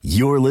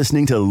You're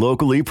listening to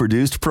locally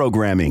produced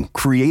programming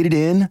created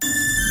in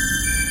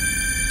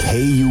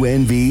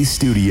KUNV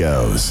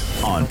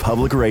Studios on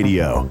Public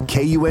Radio,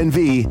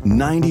 KUNV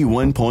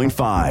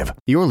 91.5.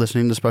 You're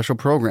listening to special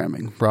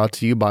programming brought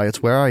to you by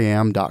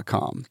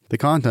It'sWhereIam.com. The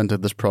content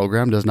of this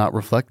program does not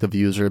reflect the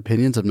views or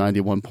opinions of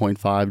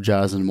 91.5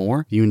 Jazz and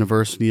More,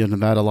 University of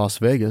Nevada, Las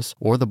Vegas,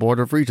 or the Board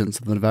of Regents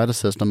of the Nevada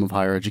System of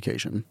Higher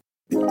Education.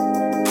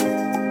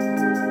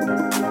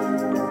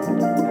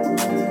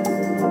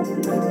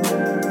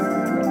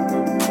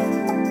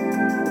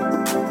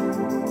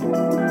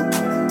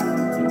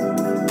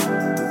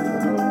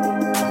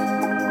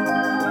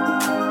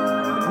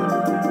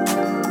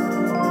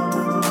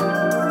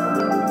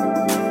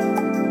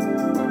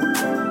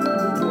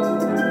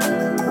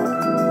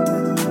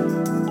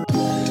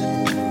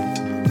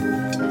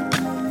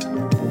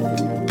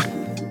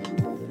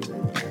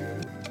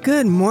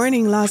 Good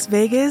morning, Las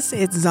Vegas.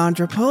 It's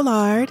Zandra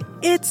Polard.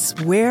 It's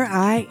Where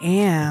I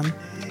Am.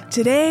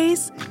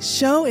 Today's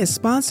show is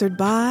sponsored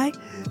by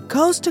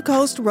Coast to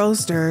Coast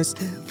Roasters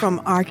from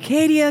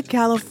Arcadia,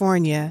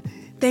 California.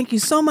 Thank you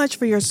so much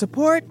for your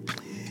support.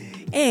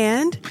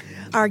 And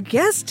our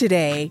guest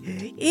today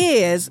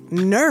is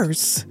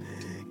Nurse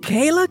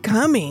Kayla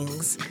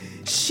Cummings.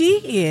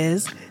 She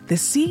is the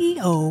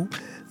CEO,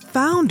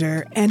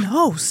 founder, and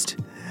host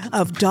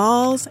of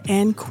Dolls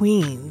and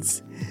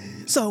Queens.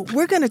 So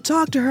we're going to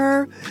talk to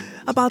her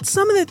about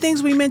some of the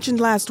things we mentioned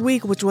last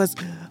week, which was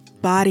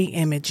body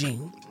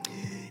imaging.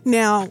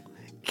 Now,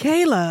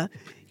 Kayla,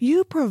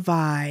 you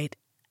provide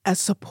a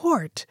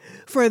support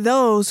for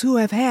those who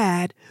have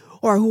had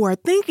or who are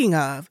thinking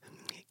of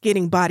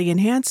getting body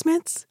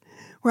enhancements,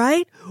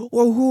 right?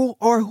 Or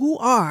who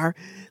are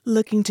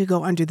looking to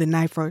go under the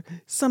knife for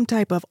some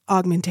type of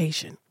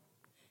augmentation.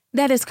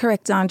 That is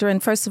correct, Zandra.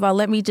 And first of all,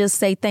 let me just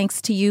say thanks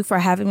to you for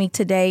having me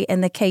today in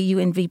the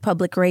KUNV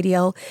Public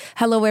Radio.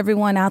 Hello,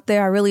 everyone out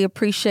there. I really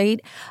appreciate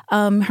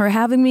her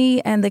having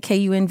me and the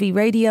KUNV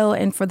Radio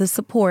and for the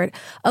support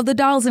of the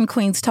Dolls and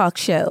Queens Talk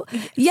Show.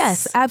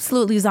 Yes,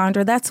 absolutely,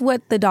 Zandra. That's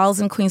what the Dolls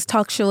and Queens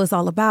Talk Show is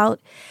all about.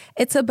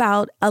 It's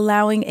about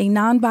allowing a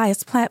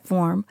non-biased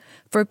platform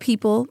for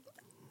people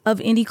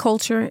of any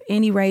culture,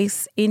 any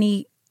race,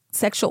 any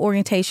sexual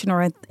orientation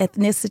or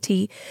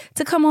ethnicity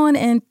to come on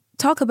and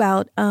talk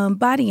about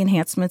body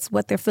enhancements,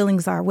 what their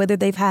feelings are, whether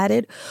they've had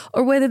it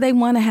or whether they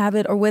want to have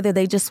it or whether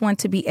they just want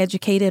to be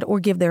educated or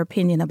give their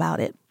opinion about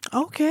it.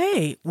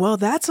 Okay. Well,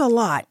 that's a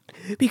lot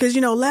because,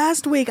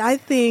 last week, I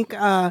think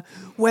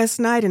Wes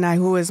Knight and I,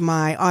 who is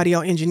my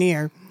audio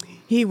engineer,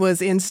 he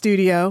was in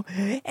studio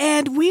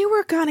and we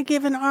were kind of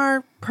giving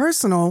our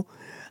personal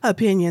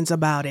opinions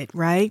about it,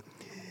 right?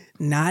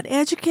 Not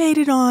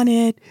educated on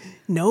it,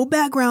 no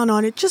background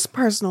on it, just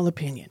personal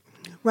opinion,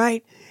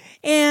 right?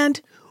 And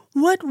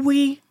what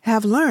we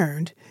have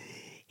learned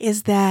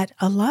is that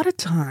a lot of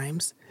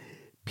times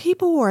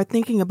people who are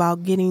thinking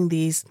about getting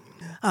these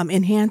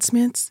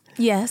enhancements,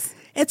 yes,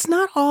 it's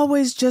not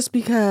always just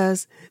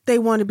because they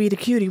want to be the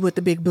cutie with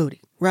the big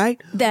booty,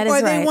 right? That is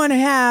right. Or they want to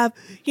have,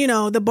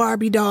 the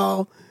Barbie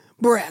doll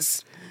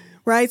breasts,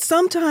 right?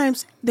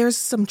 Sometimes there's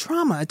some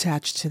trauma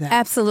attached to that.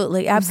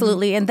 Absolutely,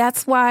 absolutely. Mm-hmm. And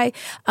that's why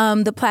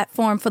the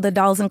platform for the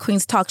Dolls and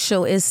Queens Talk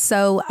Show is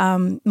so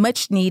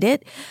much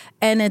needed.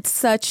 And it's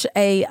such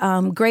a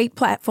great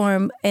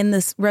platform in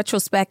this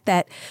retrospect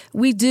that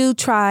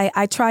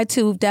I try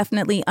to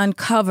definitely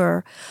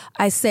uncover,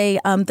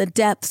 the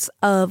depths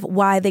of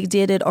why they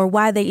did it or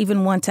why they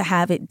even want to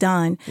have it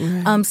done,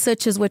 right.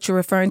 Such as what you're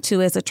referring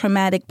to as a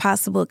traumatic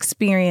possible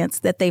experience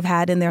that they've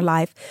had in their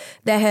life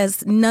that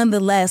has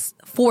nonetheless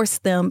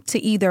forced them to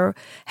either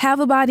have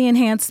a body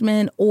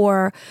enhancement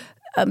or,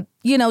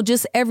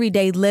 just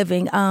everyday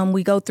living.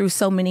 We go through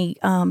so many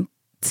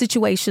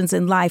situations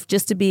in life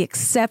just to be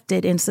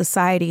accepted in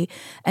society.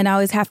 And I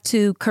always have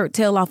to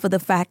curtail off of the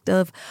fact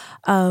of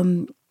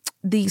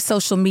the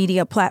social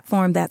media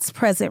platform that's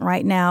present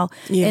right now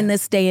in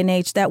this day and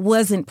age that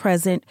wasn't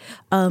present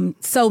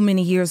so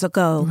many years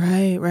ago.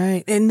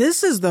 Right. And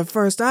this is the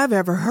first I've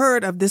ever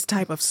heard of this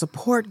type of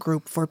support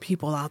group for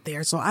people out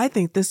there. So I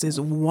think this is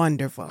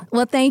wonderful.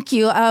 Well, thank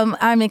you.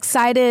 I'm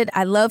excited.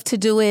 I love to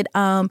do it.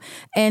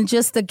 And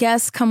just the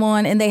guests come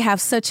on and they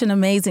have such an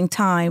amazing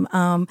time.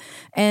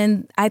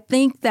 And I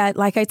think that,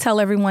 like I tell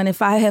everyone,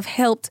 if I have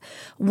helped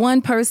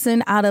one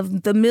person out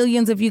of the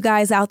millions of you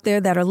guys out there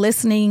that are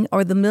listening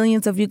or the millions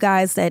of you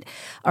guys that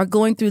are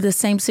going through the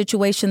same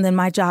situation, then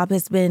my job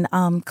has been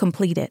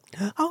completed.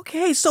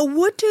 Okay, so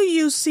what do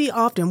you see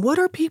often? What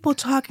are people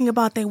talking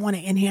about they want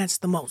to enhance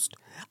the most?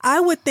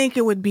 I would think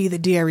it would be the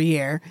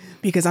derriere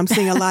because I'm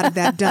seeing a lot of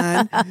that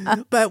done.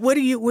 But what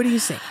do you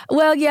see?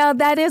 Well, yeah,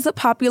 that is a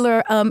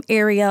popular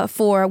area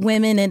for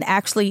women and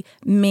actually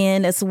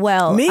men as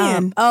well.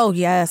 Men? Oh,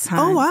 yes. Hon.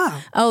 Oh,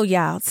 wow. Oh,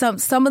 yeah.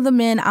 Some of the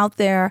men out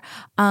there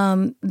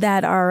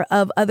that are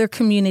of other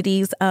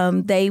communities,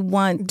 they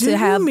want to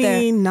have Do you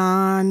mean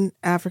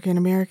non-African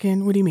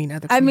American? What do you mean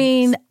other I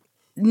communities?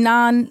 mean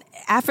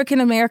non-African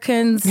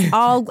Americans,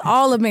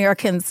 all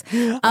Americans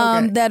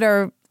that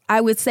are, I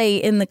would say,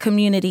 in the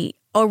community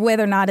or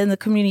whether or not in the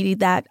community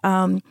that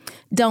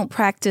don't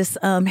practice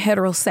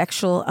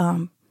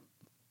heterosexual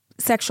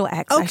sexual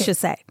acts, I should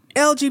say.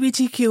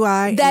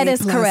 LGBTQI. That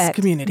is correct.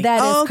 Community.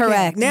 That is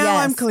correct. Now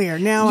yes. I'm clear.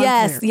 Now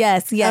yes, I'm clear.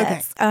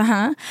 Yes.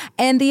 Okay.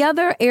 And the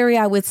other area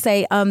I would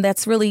say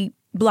that's really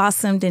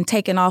blossomed and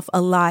taken off a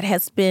lot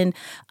has been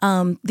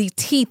the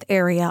teeth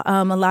area.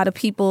 A lot of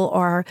people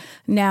are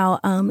now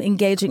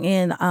engaging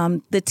in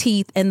the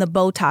teeth and the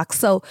Botox.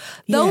 So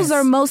those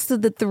are most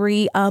of the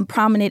three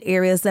prominent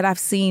areas that I've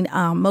seen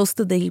most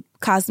of the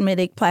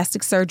cosmetic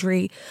plastic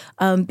surgery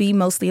be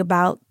mostly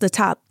about. The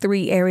top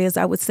three areas,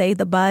 I would say,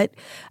 the butt,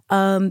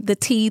 the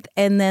teeth,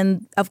 and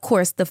then, of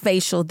course, the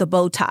facial, the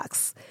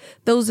Botox.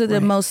 Those are the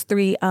most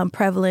three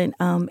prevalent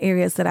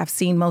areas that I've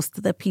seen most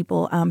of the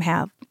people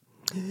have.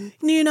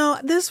 You know,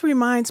 this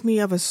reminds me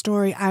of a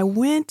story. I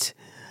went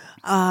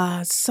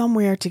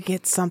somewhere to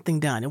get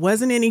something done. It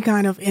wasn't any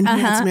kind of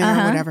enhancement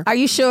or whatever. Are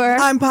you sure?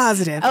 I'm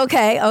positive.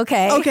 Okay,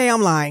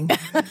 I'm lying.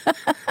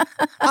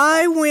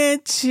 I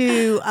went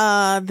to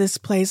this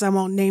place. I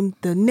won't name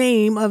the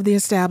name of the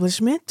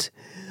establishment,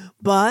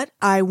 but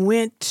I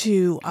went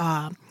to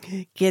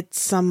get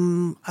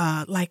some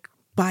like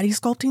body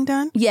sculpting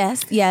done.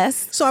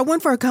 Yes. So I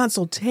went for a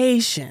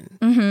consultation.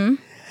 Mm-hmm.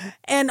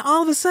 And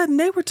all of a sudden,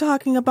 they were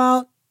talking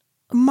about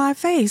my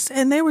face,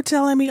 and they were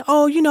telling me,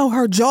 oh, you know,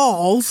 her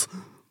jaws.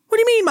 What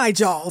do you mean, my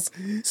jaws?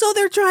 So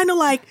they're trying to,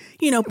 like,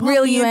 you know,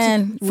 reel me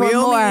in for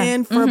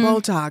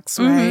Botox,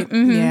 right?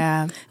 Mm-hmm.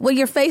 Yeah. Well,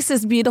 your face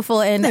is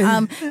beautiful,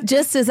 and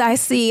just as I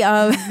see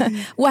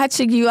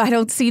watching you, I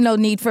don't see no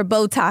need for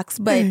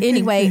Botox. But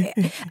anyway,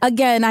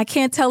 again, I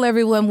can't tell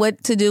everyone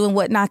what to do and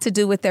what not to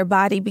do with their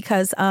body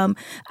because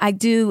I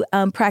do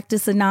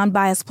practice a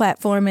non-biased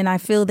platform, and I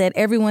feel that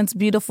everyone's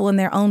beautiful in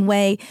their own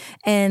way,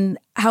 and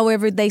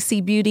however they see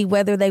beauty,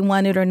 whether they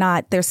want it or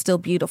not, they're still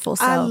beautiful.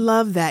 So I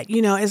love that.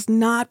 You know, it's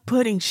not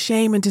putting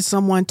shame into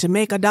someone to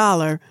make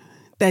 $1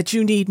 that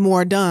you need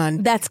more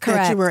done. That's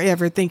correct. That you were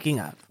ever thinking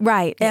of.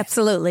 Right. Yes.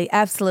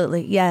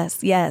 Absolutely.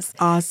 Yes.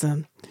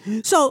 Awesome.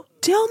 So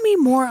tell me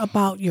more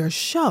about your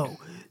show.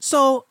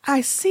 So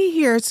I see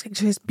here, it's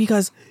just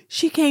because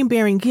she came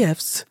bearing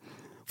gifts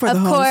for the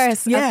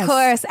host. Of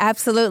course.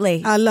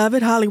 Absolutely. I love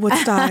it. Hollywood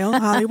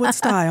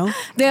style.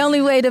 The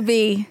only way to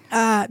be.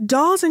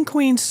 Dolls and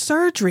Queens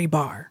Surgery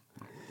Bar.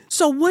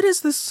 So what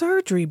is the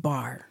surgery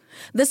bar?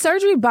 The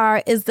surgery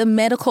bar is the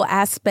medical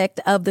aspect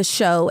of the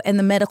show and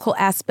the medical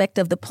aspect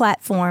of the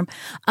platform.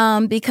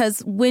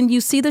 Because when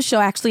you see the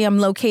show, actually, I'm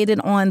located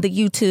on the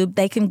YouTube.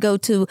 They can go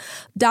to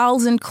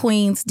Dolls and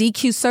Queens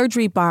DQ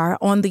Surgery Bar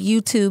on the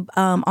YouTube,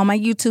 on my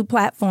YouTube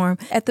platform.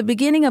 At the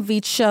beginning of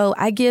each show,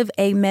 I give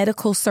a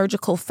medical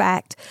surgical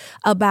fact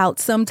about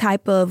some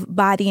type of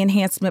body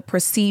enhancement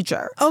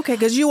procedure. Okay,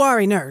 because you are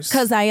a nurse.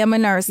 Because I am a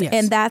nurse. Yes.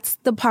 And that's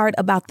the part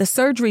about the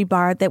surgery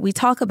bar that we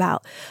talk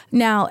about.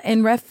 Now,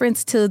 in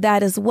reference to that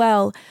as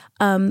well,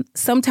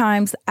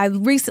 sometimes I've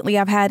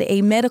had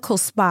a medical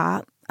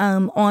spa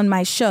on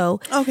my show.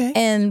 Okay.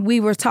 And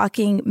we were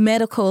talking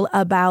medical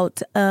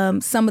about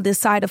some of the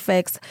side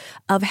effects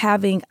of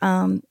having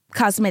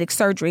cosmetic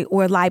surgery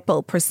or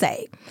lipo per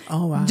se.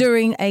 Oh, wow.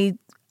 During a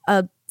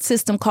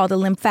system called a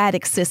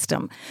lymphatic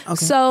system. Okay.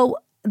 So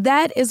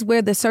that is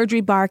where the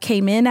surgery bar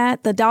came in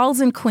at. The Dolls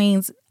and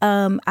Queens,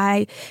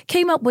 I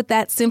came up with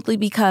that simply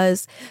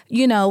because,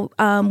 you know,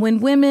 when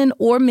women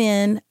or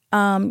men,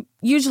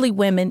 usually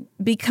women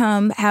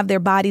have their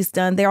bodies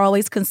done, they're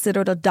always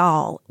considered a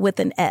doll with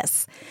an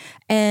S.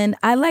 And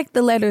I like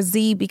the letter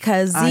Z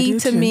because Z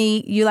to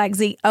me, you like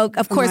Z. Oh,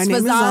 of course, for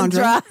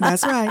Zandra.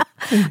 That's right.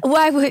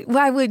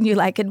 Why wouldn't you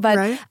like it? But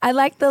right. I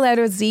like the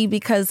letter Z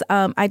because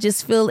I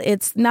just feel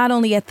it's not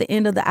only at the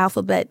end of the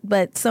alphabet,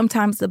 but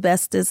sometimes the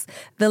last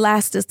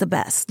is the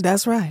best.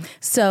 That's right.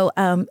 So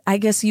I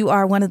guess you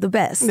are one of the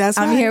best. That's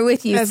right. I'm here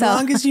with you. As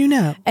long as you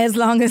know. As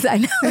long as I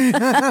know.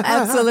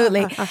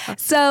 Absolutely.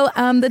 So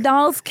the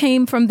dolls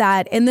came from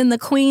that. And then the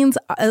queens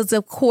is,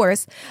 of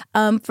course,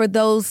 for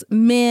those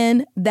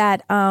men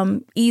that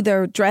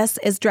either dress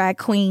as drag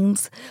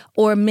queens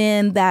or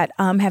men that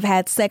have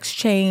had sex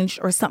change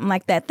or something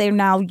like that. They're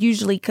now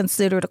usually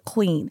considered a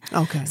queen.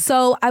 Okay.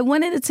 So I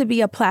wanted it to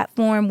be a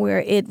platform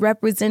where it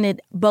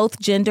represented both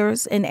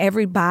genders and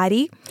every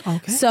body.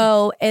 Okay.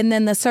 So, and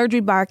then the surgery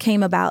bar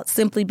came about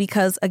simply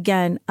because,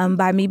 again,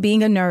 by me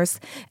being a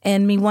nurse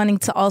and me wanting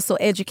to also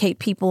educate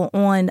people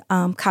on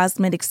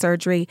cosmetic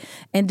surgery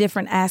and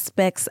different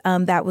aspects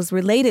that was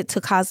related to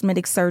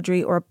cosmetic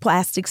surgery or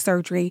plastic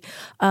surgery,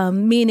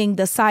 meaning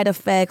the side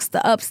effects,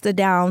 the ups, the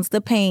downs, the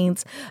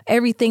pains,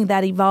 everything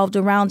that evolved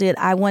around it.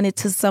 I wanted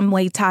to some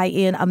way tie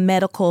in a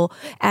medical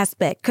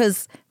aspect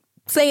because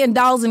saying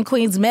Dolls and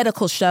Queens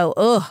medical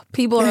show,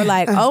 people are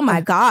like, oh my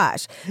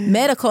gosh,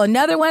 medical,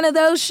 another one of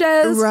those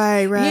shows.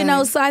 Right. You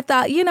know, so I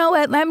thought, you know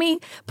what, let me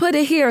put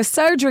it here, a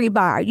surgery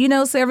bar, you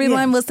know, so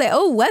everyone will say,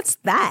 oh, what's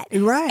that?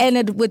 Right. And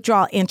it would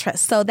draw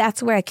interest. So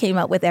that's where I came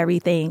up with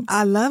everything.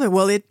 I love it.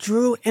 Well, it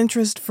drew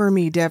interest for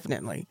me,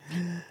 definitely.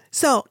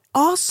 So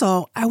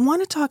also, I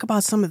want to talk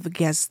about some of the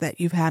guests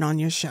that you've had on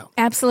your show.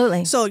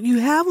 Absolutely. So you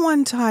have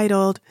one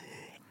titled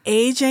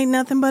Age Ain't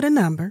Nothing But a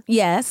Number.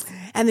 Yes.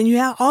 And then you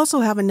also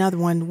have another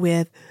one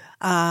with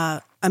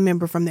a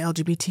member from the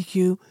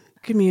LGBTQ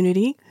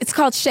community. It's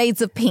called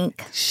Shades of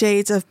Pink.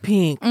 Shades of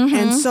Pink.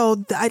 And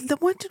so I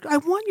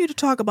want you to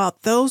talk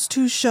about those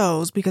two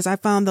shows because I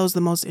found those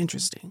the most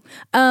interesting.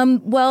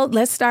 Well,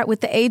 let's start with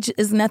the Age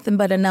Is Nothing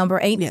But a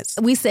Number. Yes.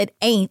 We said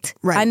ain't.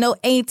 Right. I know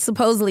ain't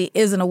supposedly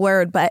isn't a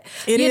word, but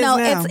It is now.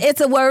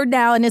 it's a word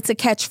now and it's a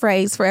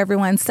catchphrase for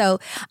everyone. So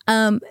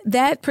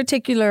that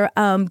particular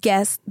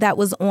guest that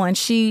was on,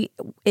 she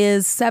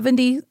is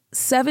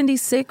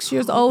 76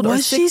 years old.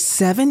 Was she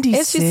 76?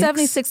 Is she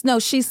 76? No,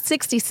 she's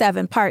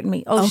 67. Pardon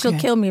me. Oh, she'll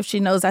kill me if she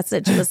knows I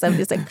said she was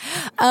 76.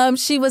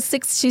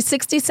 She's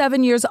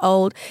 67 years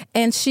old,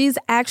 and she's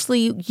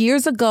actually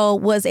years ago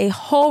was a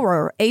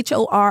horror,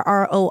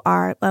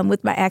 HORROR.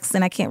 With my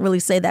accent, I can't really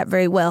say that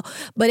very well,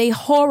 but a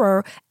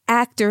horror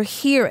actor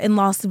here in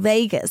Las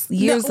Vegas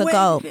years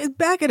ago.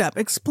 Back it up.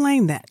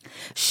 Explain that.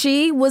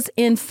 She was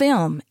in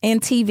film and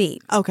TV.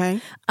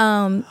 Okay.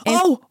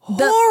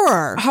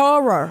 Horror.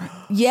 Horror.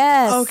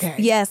 Yes. Okay.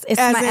 Yes. It's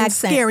As my in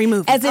accent. Scary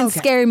movies. As in Okay.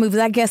 scary movies.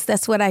 I guess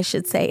that's what I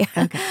should say.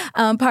 Okay.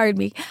 Pardon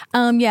me.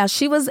 Yeah,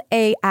 she was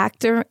a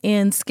actor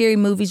in scary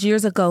movies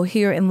years ago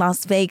here in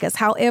Las Vegas.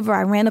 However,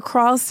 I ran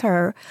across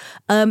her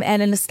at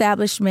an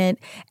establishment,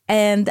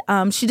 and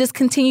she just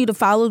continued to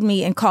follow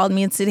me and called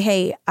me and said,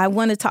 "Hey, I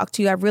want to talk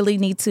to you. I really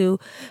need to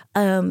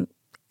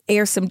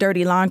air some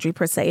dirty laundry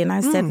per se." And I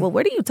said, "Well,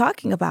 what are you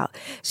talking about?"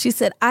 She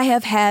said, "I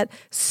have had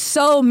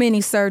so many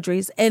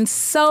surgeries and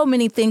so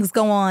many things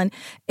go on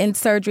in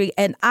surgery,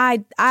 and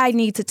I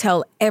need to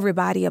tell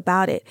everybody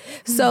about it."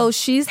 So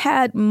she's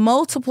had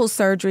multiple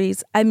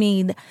surgeries. I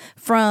mean,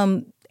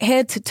 from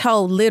head to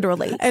toe,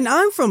 literally. And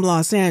I'm from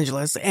Los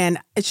Angeles, and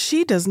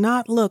she does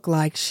not look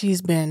like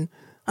she's been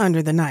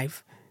under the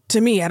knife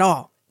to me at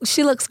all.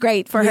 She looks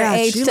great for her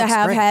age to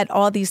have had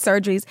all these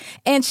surgeries.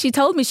 And she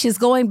told me she's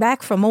going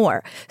back for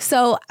more.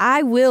 So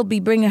I will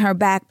be bringing her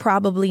back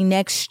probably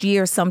next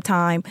year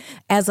sometime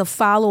as a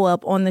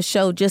follow-up on the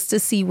show just to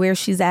see where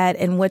she's at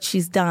and what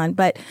she's done.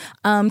 But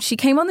she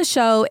came on the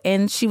show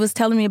and she was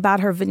telling me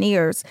about her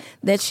veneers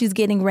that she's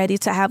getting ready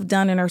to have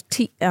done in her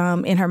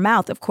in her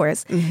mouth, of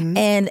course.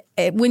 And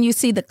when you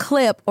see the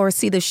clip or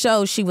see the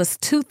show, she was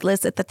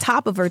toothless at the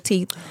top of her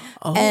teeth.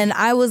 And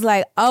I was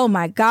like, oh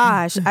my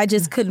gosh, I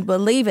just couldn't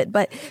believe it.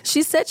 But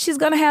she said she's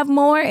going to have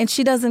more and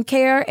she doesn't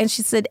care. And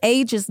she said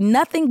age is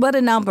nothing but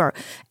a number.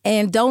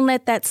 And don't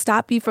let that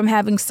stop you from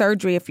having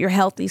surgery if you're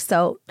healthy.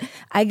 So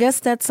I guess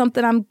that's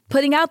something I'm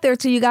putting out there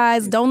to you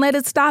guys. Don't let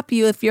it stop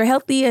you if you're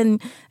healthy and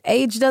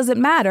age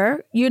doesn't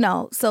matter, you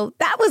know. So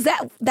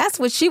that's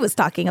what she was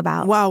talking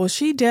about. Wow, well,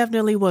 she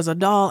definitely was a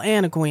doll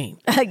and a queen.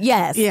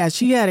 Yes. Yeah,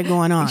 she had it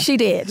going on. She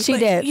did. She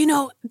did. You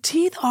know,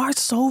 teeth are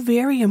so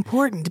very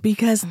important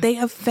because they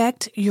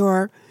affect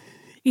your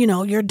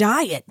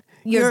diet.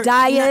 Your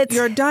diet.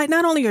 Your diet,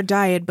 not only your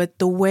diet, but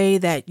the way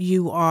that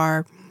you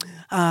are,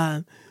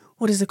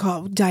 what is it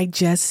called?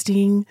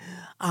 Digesting,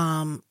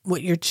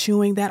 what you're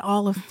chewing, that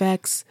all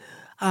affects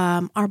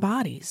our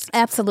bodies.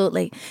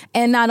 Absolutely.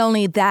 And not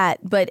only that,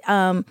 but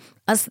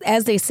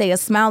as they say, a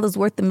smile is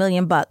worth $1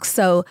 million.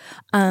 So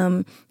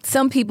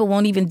some people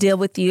won't even deal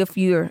with you if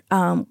you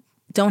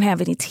don't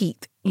have any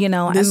teeth. You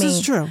know, This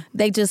is true.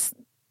 They just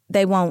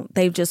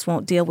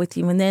won't deal with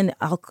you. And then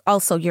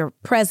also your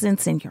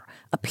presence and your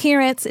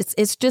appearance.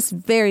 It's just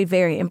very,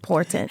 very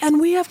important. And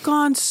we have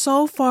gone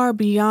so far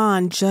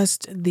beyond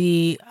just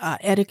the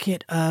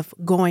etiquette of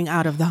going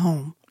out of the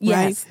home.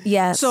 Yes, right?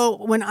 yes. So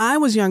when I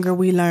was younger,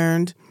 we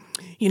learned,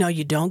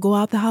 you don't go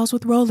out the house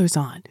with rollers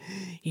on.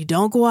 You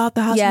don't go out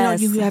the house.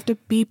 Yes. You have to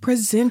be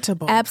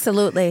presentable.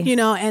 Absolutely.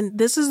 And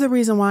this is the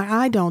reason why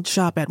I don't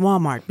shop at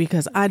Walmart,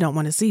 because I don't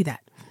want to see that.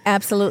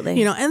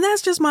 Absolutely. And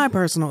that's just my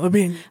personal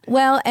opinion.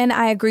 Well, and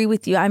I agree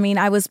with you. I mean,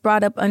 I was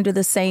brought up under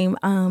the same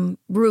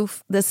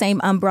roof, the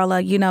same umbrella.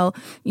 You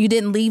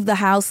didn't leave the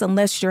house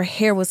unless your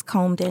hair was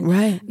combed in.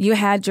 Right. You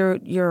had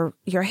your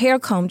hair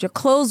combed, your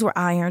clothes were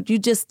ironed. You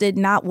just did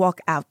not walk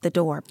out the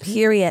door,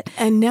 period.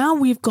 And now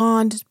we've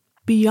gone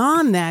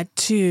beyond that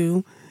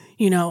to,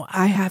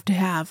 I have to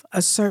have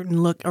a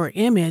certain look or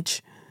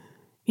image,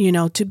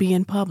 to be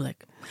in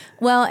public.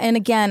 Well, and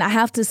again, I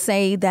have to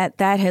say that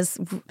has,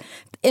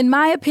 in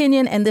my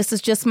opinion, and this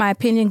is just my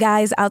opinion,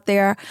 guys out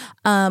there,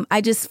 I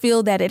just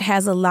feel that it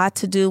has a lot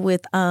to do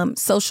with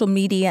social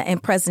media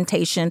and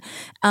presentation.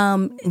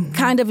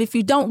 Kind of, if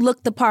you don't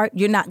look the part,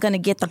 you're not going to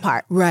get the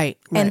part. Right.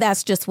 And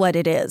that's just what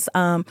it is.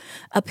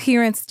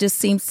 Appearance just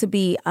seems to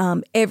be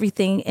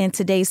everything in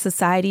today's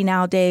society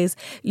nowadays.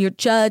 You're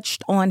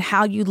judged on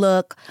how you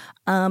look.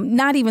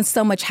 Not even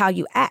so much how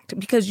you act,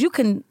 because you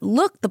can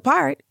look the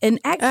part and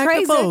act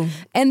crazy,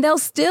 and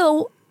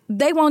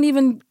they won't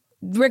even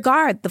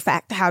regard the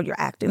fact how you're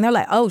acting. They're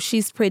like, oh,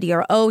 she's pretty,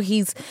 or oh,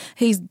 he's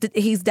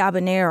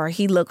debonair, or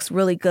he looks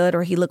really good,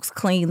 or he looks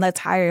clean. Let's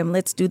hire him.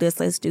 Let's do this.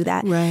 Let's do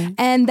that. Right.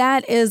 And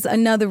that is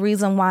another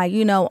reason why,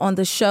 on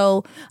the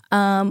show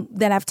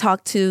that I've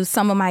talked to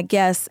some of my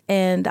guests,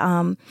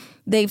 and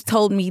they've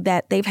told me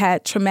that they've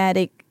had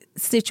traumatic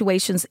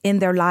situations in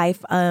their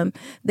life.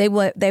 They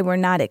were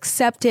not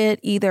accepted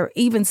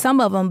even some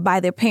of them by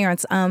their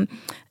parents.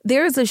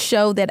 There is a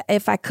show that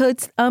if I could,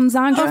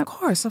 Zandra, of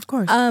course,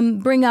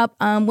 bring up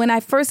when I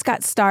first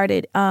got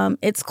started.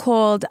 It's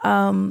called.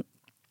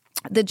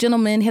 The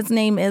gentleman, his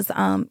name is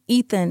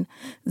Ethan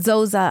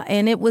Zoza,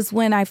 and it was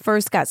when I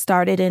first got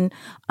started. And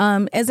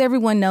as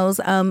everyone knows,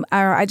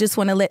 I just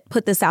want to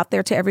put this out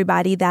there to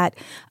everybody that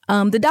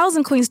the Dolls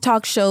and Queens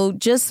talk show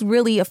just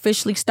really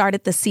officially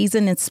started the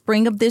season in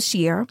spring of this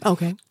year.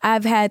 Okay.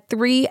 I've had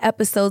 3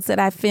 episodes that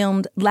I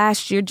filmed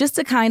last year just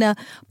to kind of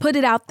put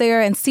it out there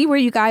and see where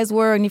you guys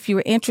were and if you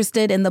were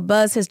interested. And the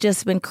buzz has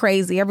just been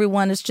crazy.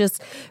 Everyone is just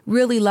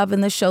really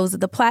loving the shows of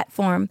the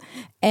platform.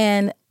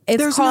 And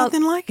there's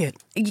nothing like it.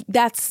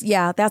 That's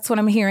what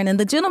I'm hearing. And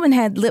the gentleman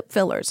had lip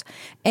fillers,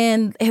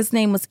 and his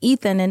name was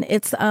Ethan, and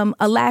it's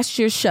a last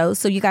year's show.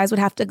 So you guys would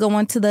have to go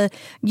onto the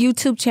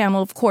YouTube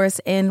channel, of course,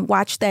 and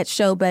watch that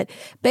show. But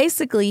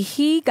basically,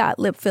 he got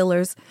lip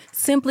fillers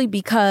simply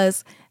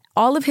because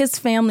all of his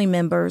family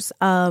members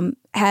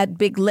had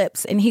big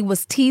lips, and he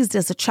was teased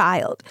as a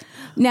child.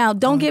 Now,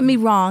 don't get me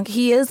wrong.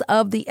 He is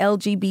of the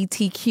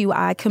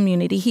LGBTQI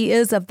community. He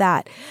is of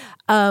that.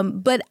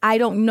 But I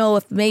don't know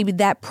if maybe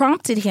that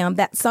prompted him,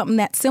 that something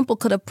that simple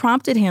could have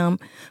prompted him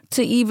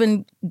to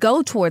even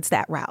go towards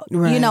that route.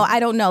 Right. I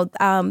don't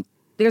know.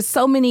 There's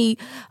so many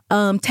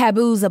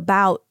taboos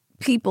about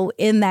people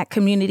in that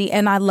community,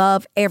 and I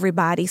love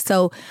everybody.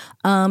 So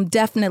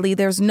definitely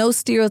there's no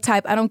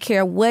stereotype. I don't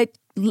care what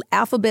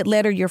alphabet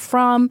letter you're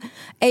from,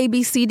 A,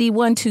 B, C, D,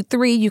 1, 2,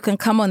 3, you can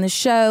come on the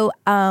show.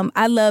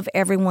 I love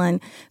everyone.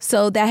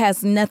 So that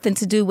has nothing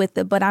to do with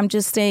it. But I'm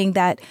just saying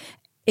that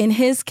in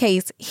his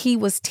case, he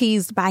was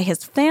teased by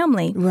his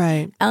family.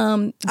 Right.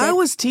 I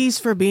was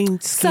teased for being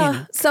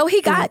skinny. So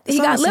he got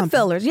lip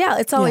fillers. Yeah,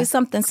 it's always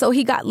something. So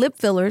he got lip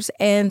fillers,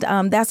 and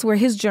that's where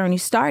his journey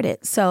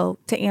started. So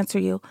to answer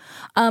you,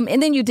 and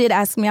then you did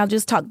ask me. I'll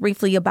just talk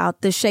briefly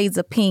about the shades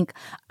of pink.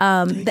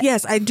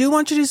 Yes, I do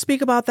want you to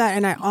speak about that,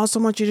 and I also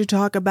want you to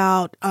talk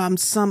about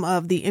some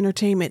of the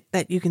entertainment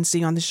that you can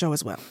see on the show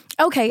as well.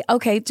 Okay.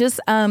 Just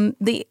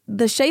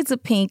the Shades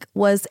of Pink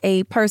was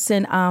a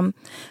person.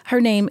 Her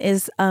name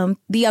is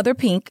the other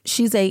Pink.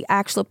 She's a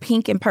actual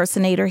Pink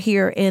impersonator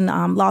here in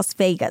Las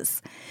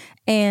Vegas.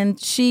 And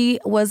she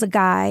was a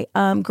guy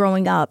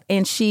growing up,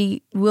 and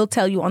she will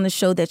tell you on the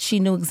show that she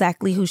knew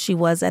exactly who she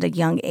was at a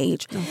young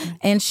age. Okay.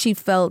 And she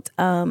felt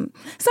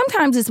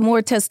sometimes it's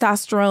more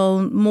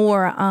testosterone,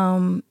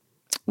 more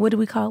what do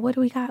we got?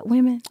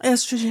 Women?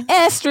 Estrogen.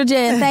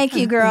 Thank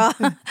you, girl.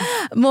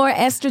 More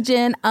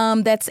estrogen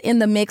that's in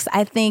the mix.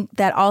 I think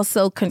that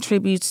also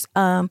contributes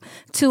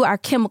to our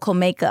chemical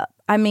makeup.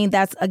 I mean,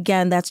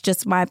 that's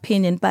just my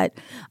opinion. But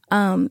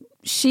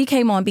she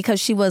came on because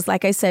she was,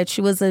 like I said,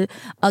 she was a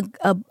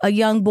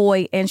young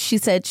boy. And she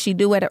said she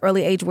knew at an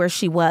early age who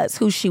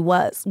she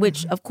was,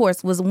 which, of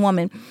course, was a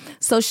woman.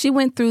 So she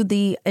went through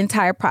the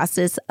entire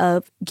process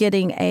of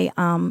getting a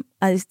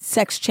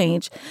sex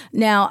change.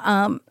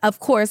 Now, of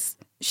course,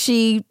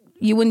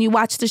 when you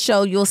watch the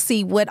show, you'll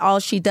see what all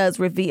she does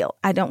reveal.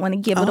 I don't want to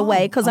give it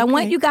away because I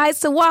want you guys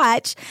to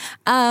watch.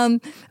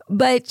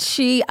 But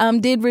she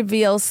did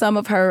reveal some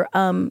of her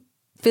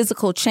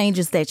physical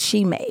changes that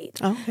she made.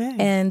 Okay.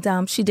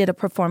 And she did a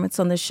performance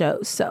on the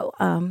show. So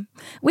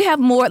we have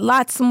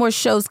lots more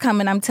shows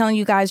coming. I'm telling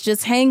you guys,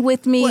 just hang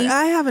with me. Well,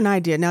 I have an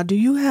idea. Now, do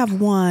you have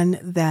one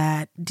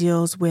that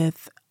deals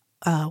with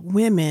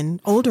women,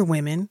 older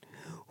women,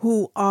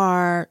 who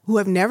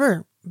have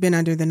never been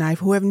under the knife,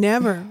 who have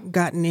never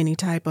gotten any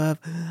type of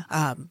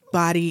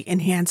body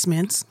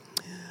enhancements?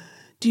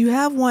 Do you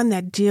have one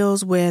that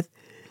deals with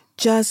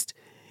just,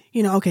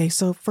 okay,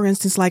 so for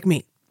instance, like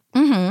me.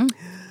 Mm-hmm.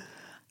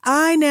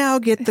 I now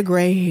get the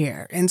gray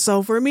hair. And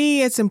so for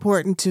me, it's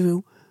important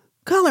to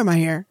color my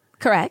hair.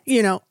 Correct.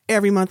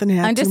 Every month and a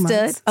half, Understood. 2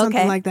 months,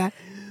 something like that.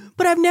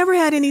 But I've never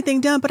had anything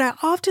done. But I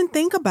often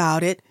think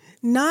about it,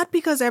 not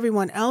because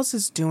everyone else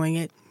is doing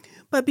it,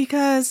 but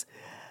because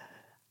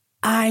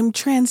I'm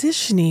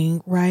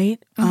transitioning, right,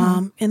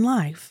 in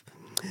life.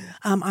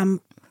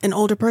 I'm an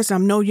older person.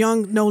 I'm no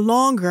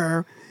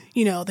longer,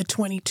 the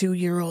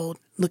 22-year-old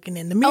looking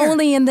in the mirror.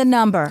 Only in the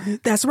number.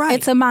 That's right.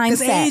 It's a mindset.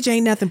 Because age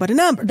ain't nothing but a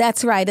number.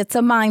 That's right. It's a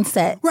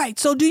mindset. Right.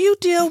 So do you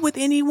deal with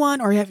anyone,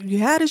 or have you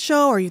had a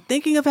show, or are you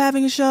thinking of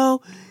having a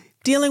show,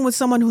 dealing with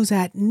someone who's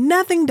had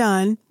nothing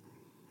done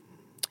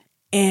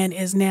and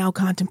is now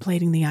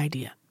contemplating the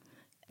idea?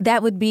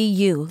 That would be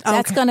you.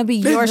 That's going to be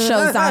your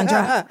show,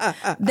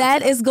 Zandra.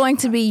 That is going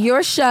to be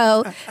your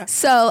show.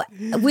 So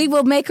we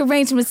will make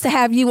arrangements to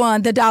have you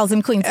on the Dolls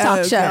and Queens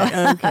Talk Show.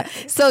 Okay.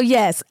 So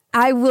yes,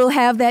 I will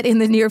have that in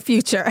the near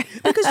future.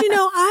 Because,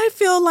 I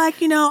feel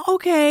like,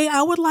 okay,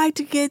 I would like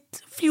to get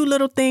a few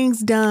little things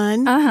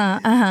done.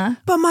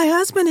 But my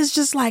husband is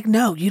just like,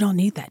 no, you don't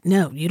need that.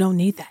 No, you don't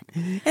need that.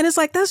 And it's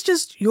like, that's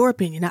just your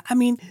opinion. I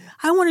mean,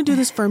 I want to do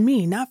this for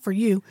me, not for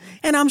you.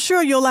 And I'm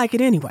sure you'll like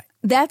it anyway.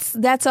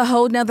 That's a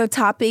whole nother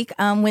topic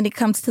when it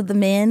comes to the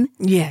men.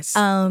 Yes.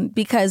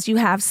 Because you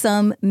have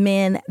some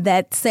men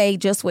that say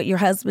just what your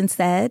husband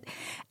said.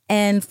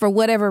 And for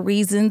whatever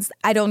reasons,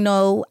 I don't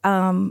know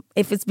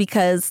if it's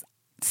because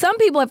some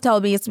people have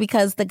told me it's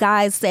because the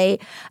guys say,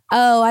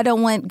 oh, I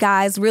don't want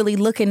guys really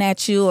looking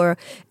at you, or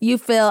you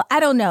feel,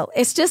 I don't know.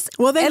 It's just,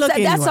 well, they look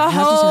that's anyway. a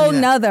whole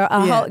nother,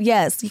 Yeah.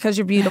 yes, because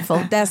you're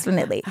beautiful,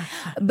 definitely.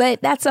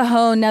 But that's a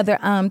whole nother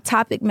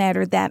topic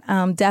matter that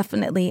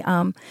definitely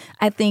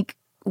I think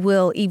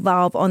will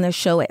evolve on the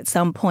show at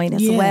some point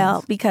as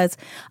well, because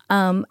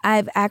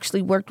I've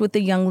actually worked with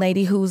a young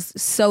lady who's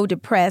so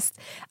depressed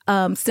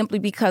simply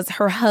because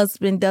her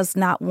husband does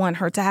not want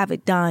her to have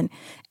it done.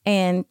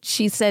 And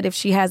she said if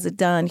she has it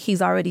done,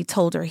 he's already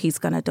told her he's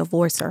going to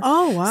divorce her.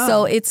 Oh, wow.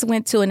 So it's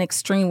went to an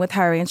extreme with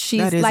her. And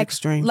she's that is like,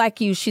 extreme. like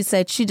you, she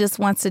said she just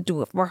wants to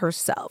do it for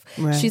herself.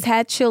 Right. She's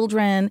had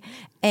children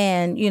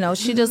and,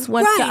 she just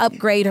wants to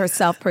upgrade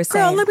herself per se.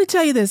 Girl, let me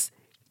tell you this.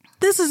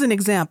 This is an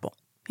example.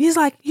 He's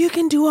like, you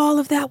can do all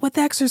of that with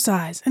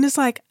exercise. And it's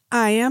like,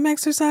 I am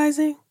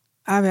exercising.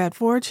 I've had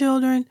 4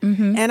 children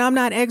and I'm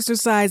not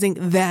exercising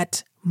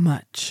that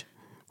much.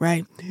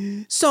 Right.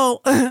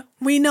 So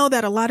we know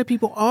that a lot of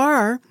people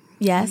are,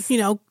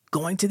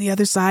 going to the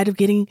other side of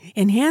getting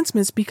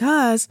enhancements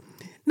because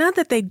not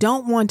that they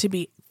don't want to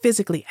be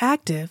physically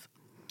active,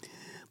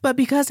 but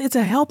because it's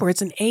a helper,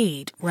 it's an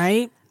aid,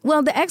 right?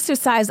 Well, the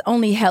exercise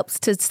only helps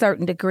to a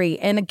certain degree.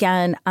 And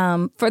again,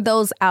 for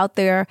those out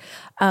there,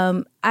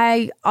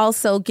 I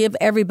also give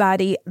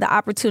everybody the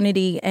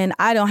opportunity, and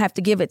I don't have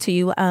to give it to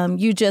you.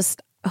 You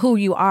just who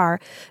you are,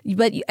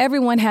 but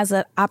everyone has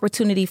an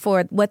opportunity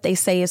for what they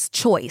say is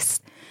choice,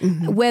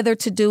 whether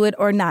to do it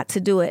or not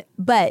to do it.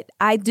 But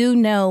I do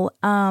know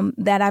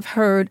that I've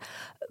heard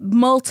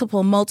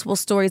multiple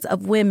stories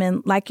of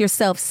women like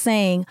yourself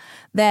saying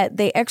that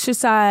they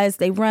exercise,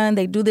 they run,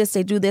 they do this,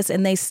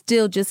 and they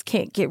still just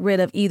can't get rid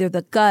of either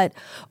the gut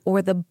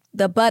or the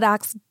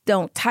buttocks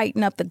don't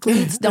tighten up, the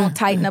glutes don't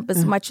tighten up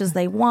as much as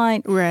they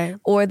want, right?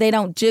 Or they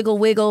don't jiggle,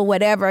 wiggle,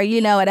 whatever,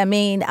 you know what I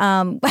mean?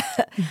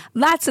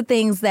 Lots of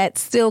things that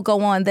still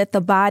go on that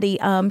the body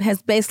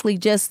has basically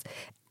just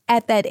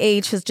at that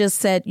age has just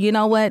said, you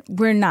know what,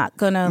 we're not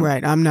gonna.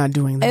 Right, I'm not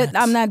doing that.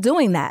 I'm not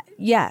doing that,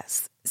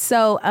 yes.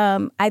 So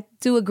I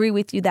do agree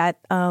with you that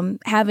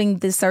having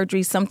the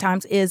surgery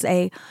sometimes is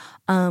a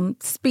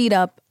speed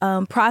up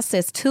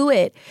process to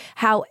it.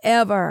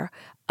 However,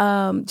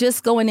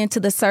 just going into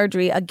the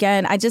surgery,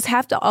 again, I just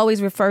have to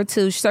always refer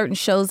to certain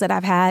shows that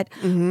I've had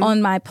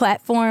on my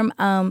platform.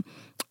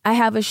 I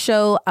have a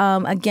show,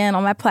 again,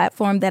 on my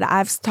platform that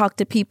I've talked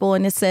to people,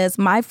 and it says,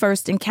 My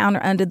First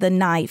Encounter Under the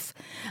Knife.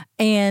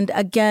 And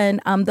again,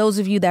 those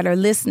of you that are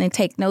listening,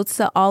 take notes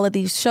of all of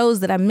these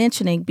shows that I'm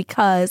mentioning,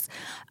 because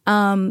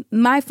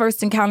my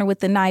first encounter with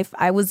the knife,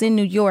 I was in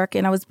New York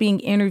and I was being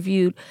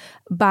interviewed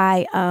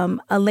by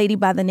a lady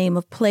by the name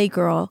of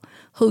Playgirl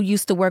who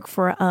used to work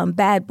for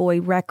Bad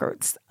Boy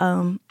Records,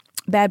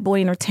 Bad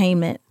Boy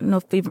Entertainment. I don't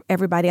know if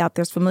everybody out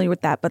there is familiar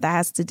with that, but that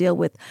has to deal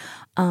with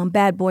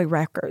Bad Boy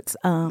Records,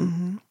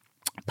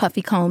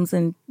 Puffy Combs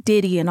and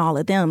Diddy and all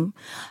of them.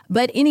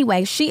 But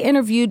anyway, she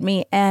interviewed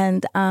me,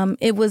 and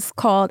it was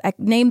called, I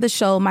named the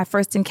show My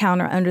First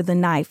Encounter Under the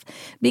Knife,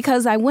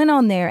 because I went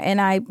on there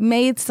and I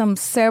made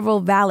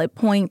several valid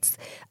points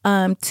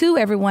to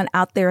everyone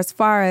out there as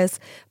far as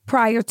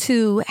prior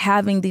to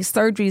having these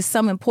surgeries,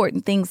 some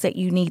important things that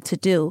you need to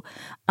do.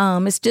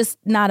 It's just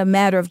not a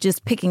matter of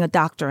just picking a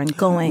doctor and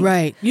going.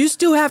 Right. You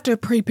still have to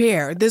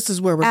prepare. This is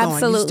where we're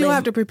going. You still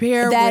have to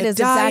prepare with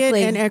diet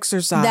and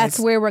exercise. That's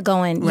where we're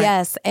going, right.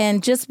 Yes.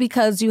 And just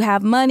because you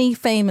have money,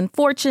 fame, and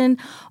fortune,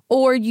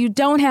 or you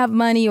don't have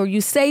money, or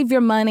you save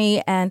your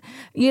money, and,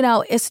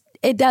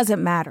 it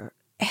doesn't matter.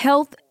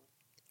 Health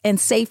and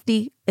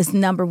safety is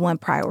number one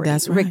priority.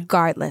 That's right.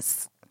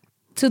 Regardless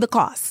to the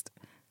cost.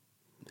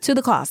 To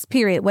the cost,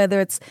 period. Whether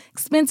it's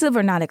expensive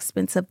or not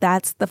expensive,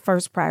 that's the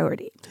first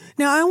priority.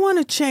 Now, I want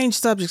to change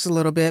subjects a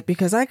little bit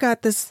because I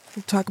got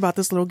talk about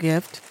this little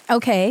gift.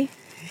 Okay.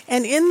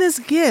 And in this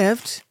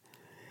gift,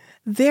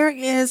 there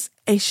is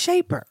a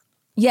shaper.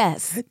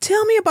 Yes.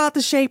 Tell me about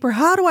the shaper.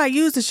 How do I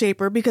use the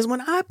shaper? Because when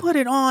I put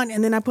it on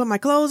and then I put my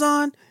clothes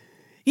on,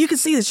 you can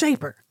see the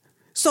shaper.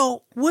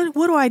 So what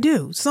do I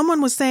do? Someone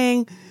was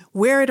saying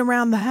wear it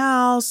around the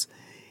house,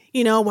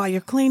 while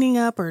you're cleaning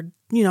up or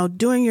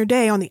doing your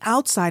day on the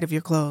outside of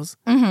your clothes.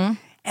 Mm-hmm.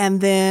 And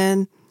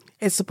then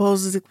it's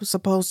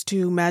supposed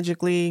to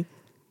magically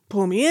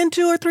pull me in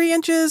 2 or 3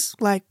 inches.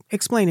 Like,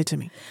 explain it to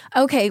me.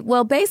 Okay.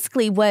 Well,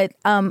 basically what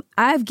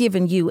I've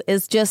given you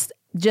is just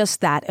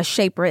that, a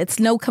shaper. It's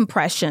no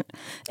compression.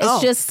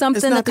 It's just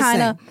something to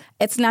kind of,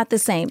 it's not the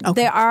same.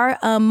 Okay. There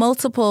are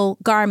multiple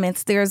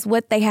garments. There's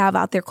what they have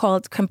out there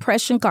called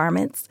compression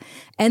garments.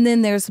 And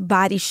then there's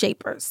body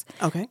shapers.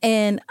 Okay.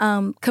 And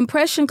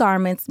compression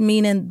garments,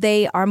 meaning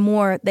they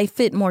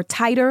fit more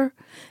tighter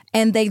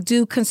and they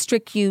do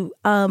constrict you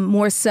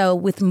more so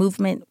with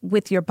movement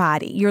with your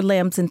body, your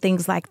limbs and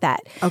things like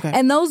that. Okay.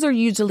 And those are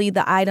usually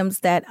the items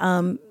that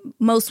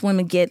most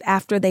women get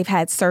after they've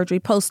had surgery,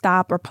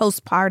 post-op or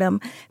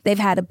postpartum, they've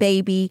had a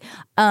baby.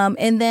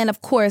 And then,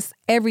 of course,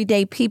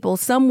 everyday people,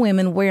 some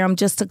women wear them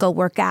just to go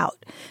work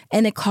out,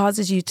 and it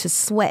causes you to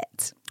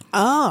sweat.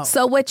 Oh.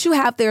 So what you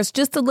have there is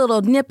just a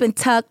little nip and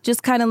tuck,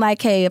 just kind of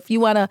like, hey, if you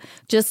want to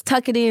just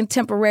tuck it in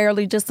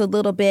temporarily, just a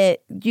little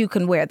bit, you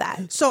can wear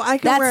that. So I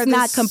can wear That's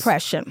this. not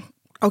compression.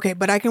 Okay,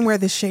 but I can wear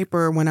the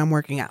shaper when I'm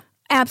working out.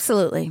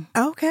 Absolutely.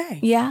 Okay.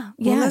 Yeah.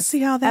 Well, yes. let's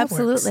see how that works.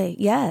 Absolutely.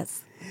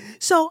 Yes.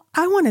 So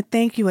I want to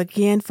thank you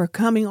again for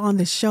coming on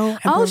the show and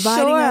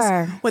providing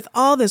us with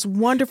all this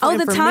wonderful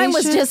information. The time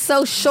was just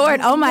so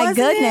short. Oh, my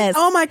goodness.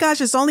 Oh, my gosh.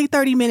 It's only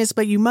 30 minutes,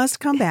 but you must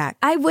come back.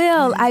 I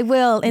will.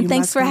 And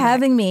thanks for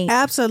having me.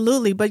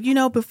 Absolutely. But,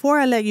 before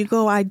I let you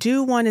go, I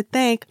do want to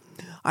thank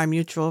our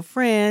mutual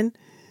friend,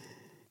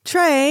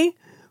 Trey,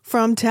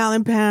 from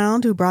Talent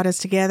Pound, who brought us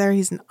together.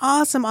 He's an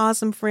awesome,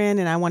 awesome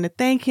friend, and I want to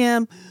thank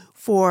him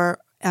for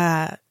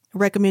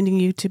recommending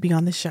you to be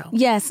on the show.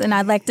 Yes, and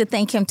I'd like to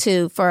thank him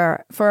too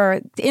for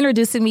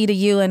introducing me to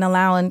you and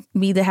allowing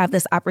me to have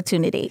this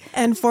opportunity.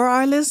 And for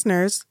our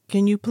listeners,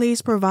 can you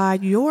please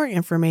provide your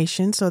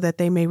information so that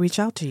they may reach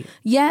out to you?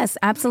 Yes,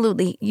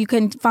 absolutely. You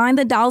can find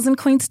the Dolls and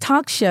Queens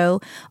Talk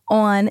Show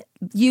on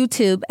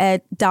YouTube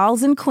at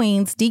Dolls and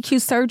Queens DQ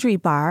Surgery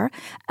Bar.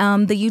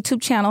 The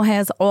YouTube channel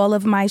has all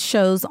of my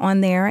shows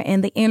on there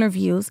and the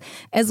interviews,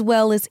 as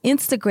well as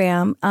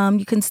Instagram.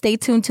 You can stay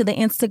tuned to the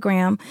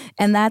Instagram,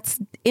 and that's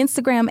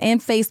Instagram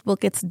and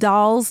Facebook. It's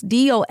Dolls,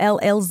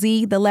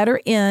 DOLLZ, the letter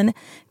N,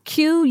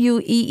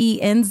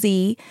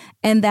 QUEENZ,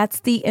 and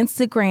that's the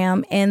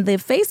Instagram and the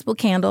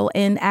Facebook handle.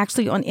 And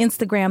actually on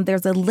Instagram,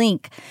 there's a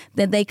link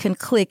that they can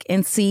click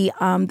and see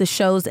the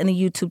shows and the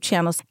YouTube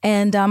channels.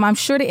 And I'm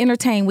sure to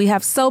entertain. We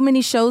have so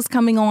many shows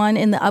coming on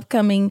in the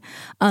upcoming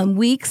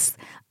weeks.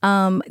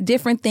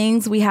 Different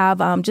things. We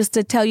have, just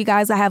to tell you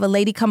guys, I have a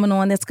lady coming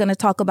on that's going to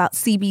talk about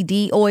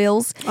CBD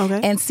oils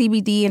and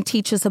CBD and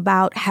teach us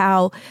about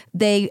how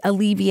they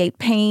alleviate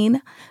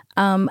pain.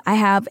 I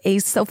have a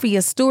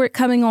Sophia Stewart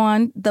coming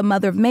on, the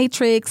mother of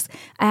Matrix.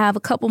 I have a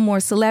couple more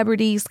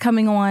celebrities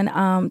coming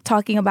on,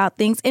 talking about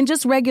things, and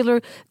just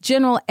regular,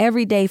 general,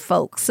 everyday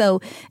folks. So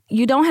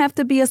you don't have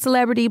to be a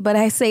celebrity, but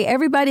I say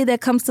everybody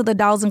that comes to the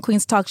Dolls and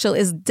Queens Talk Show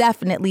is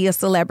definitely a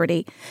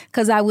celebrity,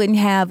 because I wouldn't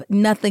have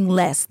nothing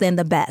less than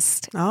the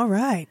best. All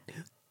right.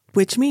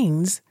 Which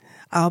means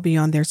I'll be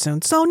on there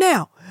soon. So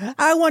now,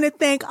 I want to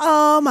thank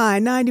all my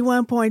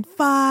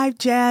 91.5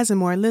 Jazz and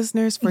More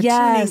listeners for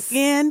tuning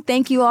in.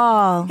 Thank you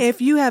all.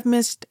 If you have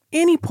missed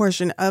any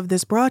portion of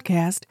this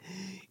broadcast,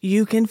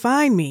 you can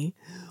find me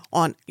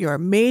on your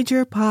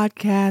major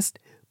podcast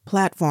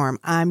platform.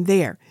 I'm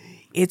there.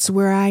 It's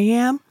Where I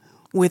Am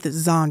with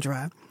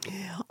Zandra.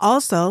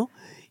 Also,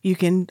 you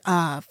can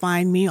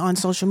find me on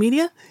social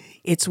media.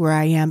 It's Where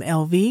I Am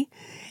LV.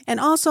 And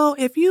also,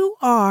 if you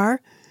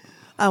are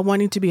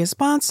wanting to be a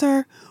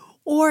sponsor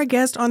or a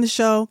guest on the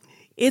show,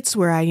 it's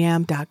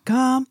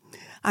whereiam.com.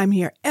 I'm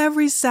here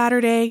every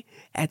Saturday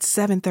at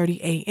 7:30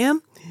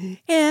 a.m.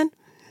 And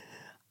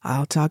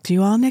I'll talk to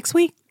you all next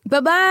week.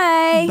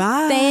 Bye-bye.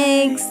 Bye.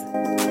 Thanks.